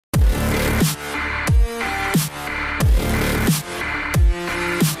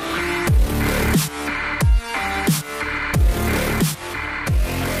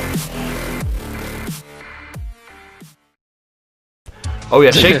Oh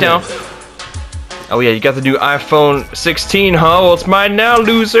yeah, shakedown. Oh yeah, you got the new iPhone 16, huh? Well, it's mine now,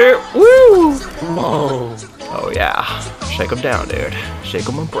 loser. Woo! Whoa. Oh yeah, shake 'em down, dude. Shake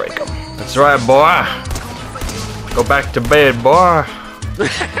 'em and break 'em. That's right, boy. Go back to bed, boy.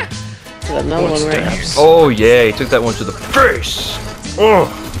 Another one right. Oh yeah, he took that one to the face. Oh,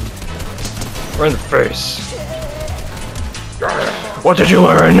 right in the face. What did you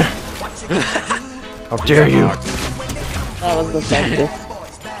learn? How dare you? That was effective.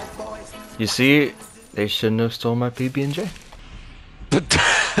 You see, they shouldn't have stolen my PB&J.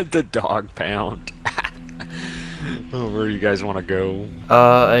 The dog pound. Oh, where do you guys want to go?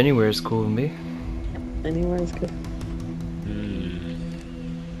 Anywhere is cool with me. Anywhere is good.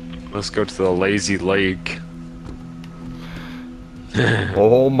 Let's go to the lazy lake.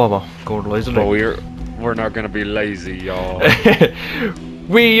 Oh, mama, going to lazy But lake. we're not gonna be lazy, y'all.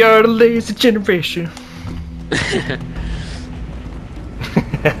 We are the lazy generation.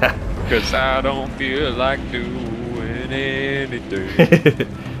 Cause I don't feel like doing anything.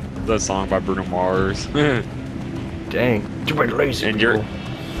 That song by Bruno Mars. Dang, too many lazy people.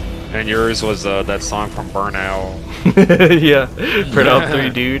 And yours was that song from Burnout. Yeah, Burnout 3,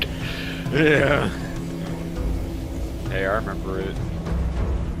 dude. Yeah. Hey, I remember it.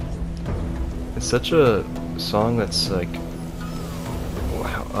 It's such a song that's like,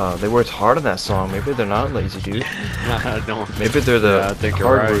 wow, they worked hard on that song. Maybe they're not lazy, dude. I don't. Maybe they're the Yeah, I think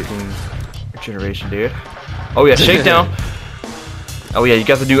you're right. hardworking generation, dude. Oh yeah, shakedown. Oh yeah, you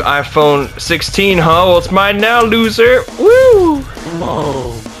got the new iPhone 16, huh? Well, it's mine now, loser. Woo!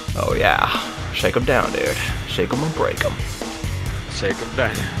 Whoa. Oh yeah, shake 'em down, dude. Shake 'em and break 'em. Shake them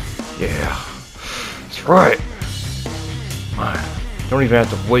down. Yeah, that's right. Man, you don't even have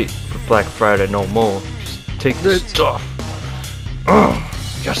to wait for Black Friday no more. Just take the stuff. Oh,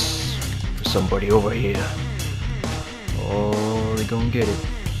 yes, for somebody over here. Oh, they gonna get it.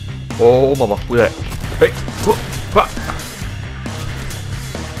 Oh, mama, look at that. Hey, whoop, whoop.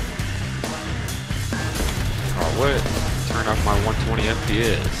 Oh, what? Turn off my 120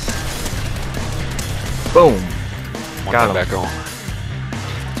 FPS. Boom. Want Got that him. back on.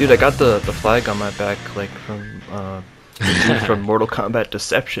 Dude, I got the flag on my back, like from from Mortal Kombat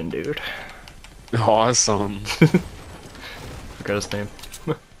Deception, dude. Awesome. Forgot his name.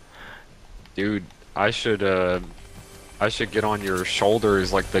 Dude, I should get on your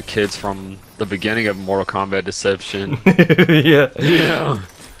shoulders like the kids from the beginning of Mortal Kombat Deception. Yeah. Yeah.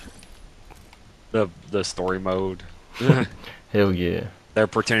 The story mode. Hell yeah. They're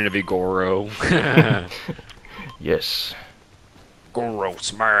pretending to be Goro. Yes. Goro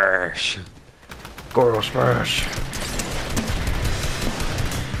smash. Goro smash.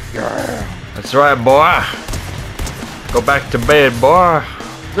 Yeah. That's right, boy. Go back to bed, boy.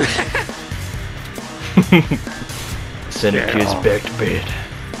 Send the kids back to bed.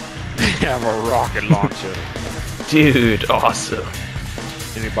 Have a rocket launcher. Dude, awesome.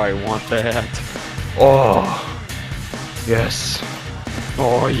 Anybody want that? Oh, yes.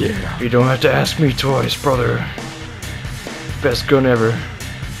 Oh yeah. You don't have to ask me twice, brother. Best gun ever.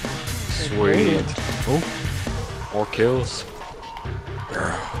 Sweet. Oh, more kills.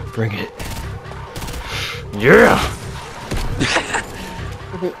 Bring it. Yeah.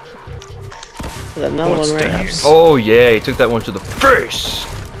 Another one right. Oh yeah, he took that one to the face.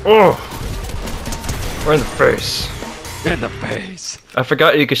 Oh, right in the face. In the face. I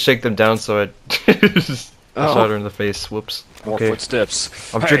forgot you could shake them down, so I Oh. shot her in the face. Whoops. More Okay. footsteps.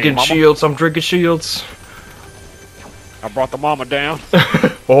 I'm Hey, drinking mama. shields. I'm drinking shields. I brought the mama down.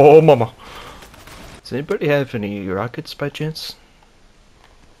 Oh, mama. Does anybody have any rockets by chance?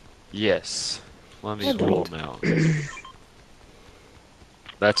 Yes. Let me I pull them out.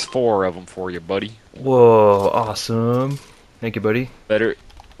 That's 4 of them for you, buddy. Whoa, awesome. Thank you, buddy. Better.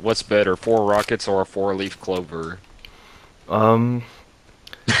 What's better, 4 rockets or a 4-leaf clover?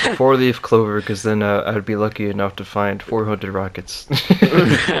 4-leaf clover, because then I'd be lucky enough to find 400 rockets.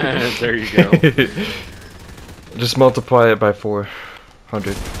 There you go. Just multiply it by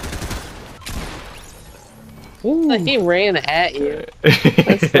 400. Like he ran at you.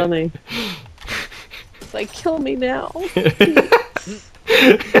 That's funny. It's like, kill me now.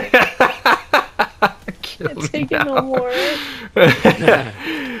 Can't take it no more.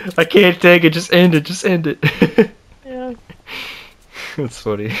 I can't take it. Just end it. Just end it. Yeah. That's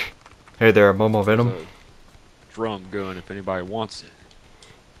funny. Hey there, Momo Venom. There's a drum gun if anybody wants it.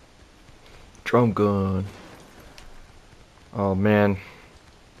 Drum gun. Oh man.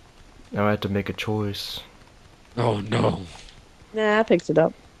 Now I have to make a choice. Oh no. Nah, I picked it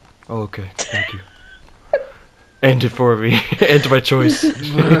up. Oh, okay, thank you. End it for me. End my choice. I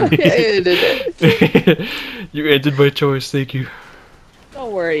ended it. You ended my choice, thank you.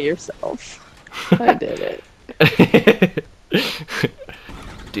 Don't worry yourself. I did it.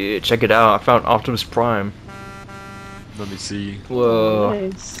 Dude, check it out. I found Optimus Prime. Let me see. Whoa.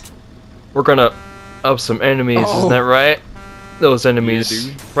 Nice. We're gonna up some enemies, isn't that right? Those enemies.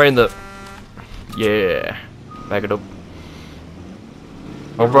 Yeah, dude. Right in the... Yeah. Back it up.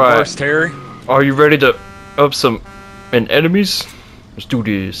 Reverse, Alright. Terry. Are you ready to up some enemies? Let's do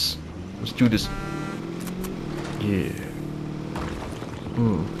this. Let's do this. Yeah.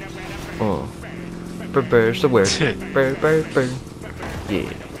 Prepare to wear.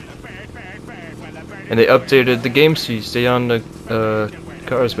 Yeah. And they updated the game so you stay on the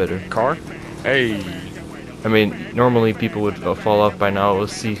cars better. Car? Hey. I mean, normally people would fall off by now.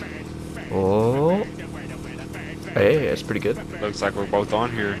 Let's see. Oh. Hey, that's pretty good. Looks like we're both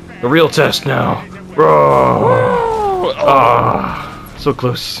on here. The real test now. Oh. Ah, so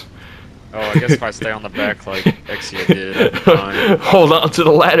close. Oh, I guess if I stay on the back like Exia did, I'd be fine. Hold on to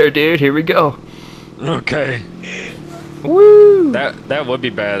the ladder, dude. Here we go. Okay. Woo! That would be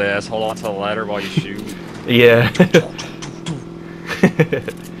badass. Hold on to the ladder while you shoot. Yeah.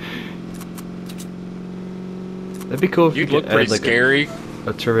 That'd be cool if you You'd look could pretty add like scary.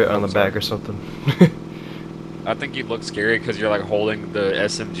 a turret on the sorry. back or something. I think you'd look scary because you're like holding the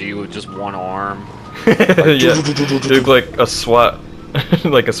SMG with just one arm. Yeah. You look like a SWAT,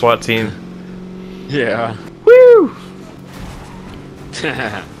 like a SWAT team. Yeah. Woo!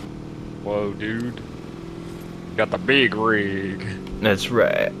 Whoa, dude. Got the big rig. That's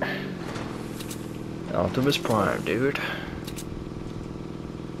right. Optimus Prime, dude.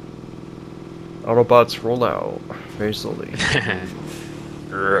 Autobots roll out very slowly.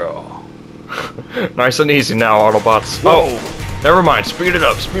 Girl. Nice and easy now, Autobots. Whoa. Oh, never mind. Speed it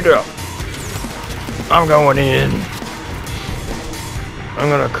up. Speed it up. I'm going in. I'm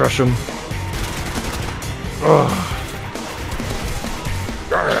gonna crush him. Oh.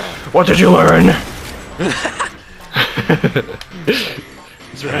 What did you learn?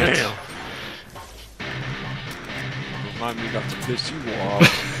 That's right. Damn. Remind me not to piss you off.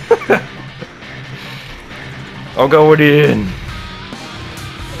 I'm going in.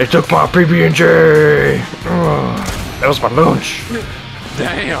 They took my PB&J. That was my lunch.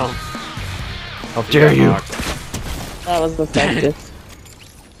 Damn. How dare you? That was effective.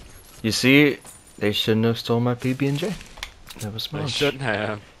 You see, they shouldn't have stole my PB&J. That was I lunch. shouldn't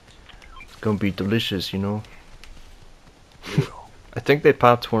have. It's gonna be delicious, you know. I think they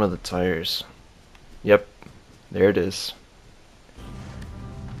popped one of the tires. Yep, there it is.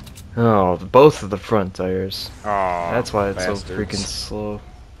 Oh, both of the front tires. Oh, That's why it's so freaking slow.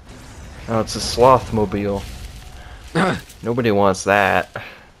 Oh, it's a sloth mobile. Nobody wants that.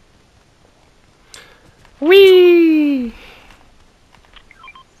 Whee!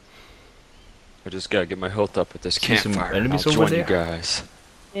 I just gotta get my health up at this See some campfire. And I'll enemies over join there? you guys.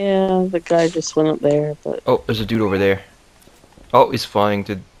 Yeah, the guy just went up there, but Oh, there's a dude over there. Oh, he's flying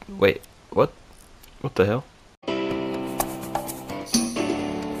to... Wait, what? What the hell?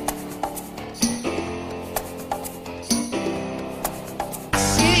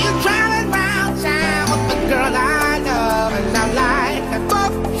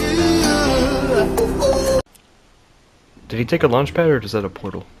 Did he take a launch pad or is that a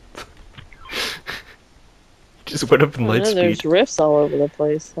portal? Just went up in light there's speed. rifts all over the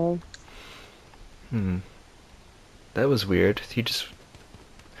place, though. That was weird. He just...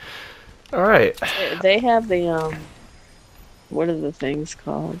 Alright. They have the, what are the things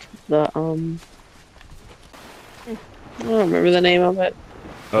called? The, I don't remember the name of it.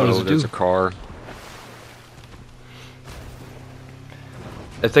 What does Oh, it there's do? a car.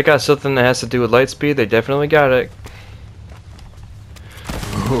 If they got something that has to do with light speed, they definitely got it.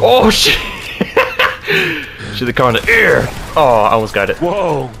 Oh shit! Should have gone in the air. Oh, I almost got it.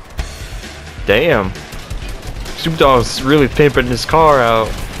 Whoa! Damn. Snoop Dogg's really pimping his car out.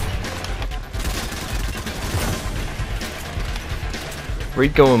 Where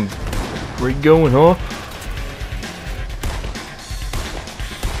you going? Where you going, huh?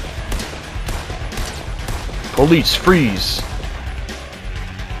 Police, freeze!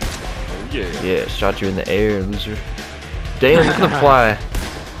 Oh, yeah. Yeah, shot you in the air, loser. Damn, look at them fly.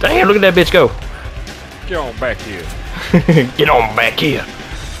 Damn, look at that bitch go. Get on back here. Get on back here.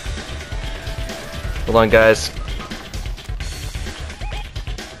 Hold on, guys.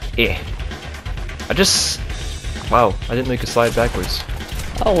 Yeah. I just... Wow, I didn't make a slide backwards.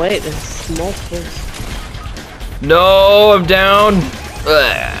 Oh wait, there's multiples. No, I'm down.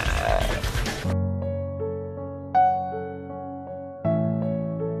 Ugh.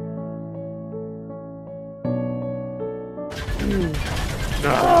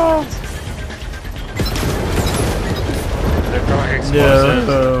 They're going to explode.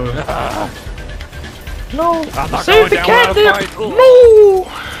 No. No. I'm not Save going the down catnip. without a fight.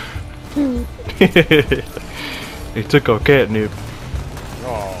 No. He took our catnip.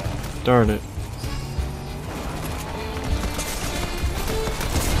 Oh. Darn it.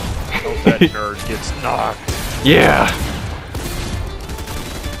 Hope that nerd gets knocked. Yeah.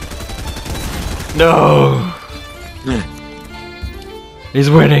 No. He's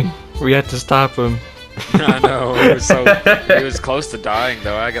winning. We had to stop him. I know. He was close to dying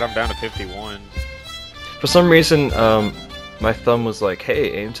though. I got him down to 51. For some reason, my thumb was like,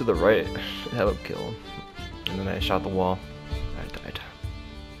 "Hey, aim to the right. That'll kill him." And then I shot the wall. I died.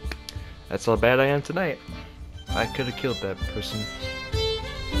 That's how bad I am tonight. I could have killed that person.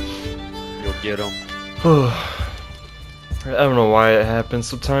 You'll get him. I don't know why it happens.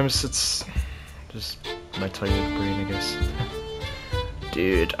 Sometimes it's just my tiny brain, I guess.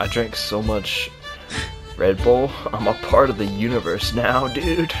 Dude, I drank so much Red Bull. I'm a part of the universe now,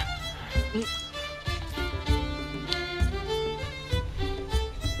 dude.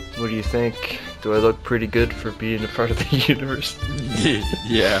 What do you think? Do I look pretty good for being a part of the universe?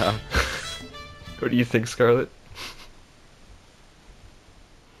 Yeah. What do you think, Scarlett?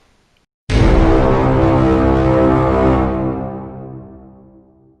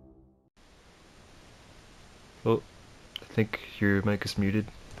 Oh, I think your mic is muted.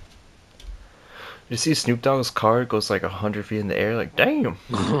 You see Snoop Dogg's car goes like 100 feet in the air? Like, damn!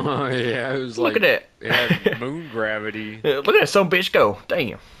 Oh yeah, it was Look like at it had moon gravity. Look at that some bitch go!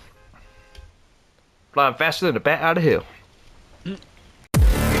 Damn! Flying faster than a bat out of hell.